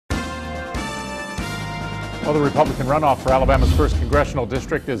Well, the Republican runoff for Alabama's 1st Congressional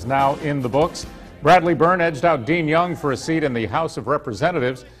District is now in the books. Bradley Byrne edged out Dean Young for a seat in the House of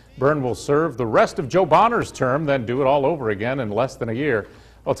Representatives. Byrne will serve the rest of Joe Bonner's term, then do it all over again in less than a year.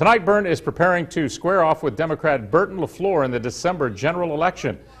 Well, tonight Byrne is preparing to square off with Democrat Burton LaFleur in the December general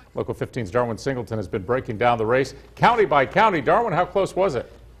election. Local 15's Darwin Singleton has been breaking down the race county by county. Darwin, how close was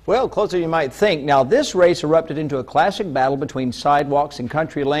it? Well, closer than you might think. Now, this race erupted into a classic battle between sidewalks and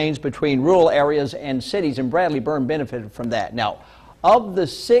country lanes, between rural areas and cities, and Bradley Byrne benefited from that. Now, of the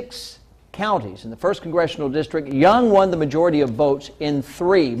 6 counties in the 1st Congressional District, Young won the majority of votes in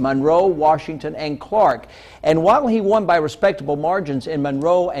 3, Monroe, Washington, and Clarke. And while he won by respectable margins in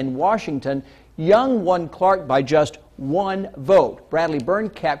Monroe and Washington, Young won Clarke by just 1 vote. Bradley Byrne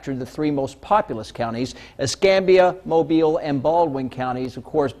captured the 3 most populous counties, Escambia, Mobile, and Baldwin counties. Of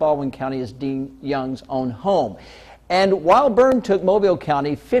course, Baldwin County is Dean Young's own home. And while Byrne took Mobile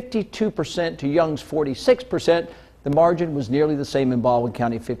County 52% to Young's 46%, the margin was nearly the same in Baldwin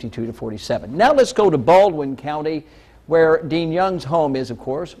County, 52 to 47. Now let's go to Baldwin County, where Dean Young's home is, of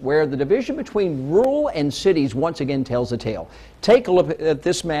course, where the division between rural and cities once again tells a tale. Take a look at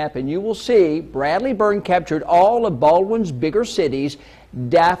this map and you will see Bradley Byrne captured all of Baldwin's bigger cities,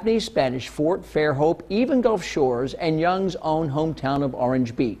 Daphne, Spanish Fort, Fairhope, even Gulf Shores, and Young's own hometown of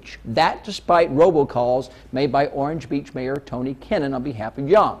Orange Beach. That despite robocalls made by Orange Beach Mayor Tony Kinnon on behalf of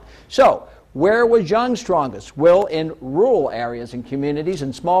Young. So, where was Young strongest? Well, in rural areas and communities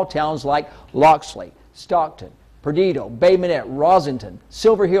in small towns like Loxley, Stockton, Perdido, Bay Minette, Rosinton,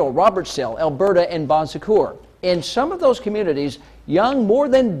 Silverhill, Robertsdale, Elberta and Bon. In some of those communities, Young more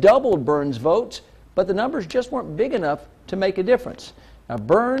than doubled Byrne's votes, but the numbers just weren't big enough to make a difference. Now,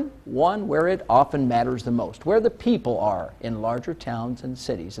 Byrne won where it often matters the most, where the people are in larger towns and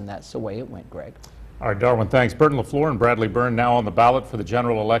cities, and that's the way it went, Greg. All right, Darwin, thanks. Burton LaFleur and Bradley Byrne now on the ballot for the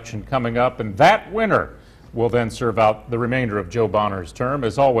general election coming up, and that winner will then serve out the remainder of Joe Bonner's term.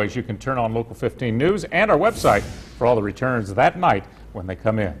 As always, you can turn on Local 15 News and our website for all the returns that night when they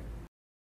come in.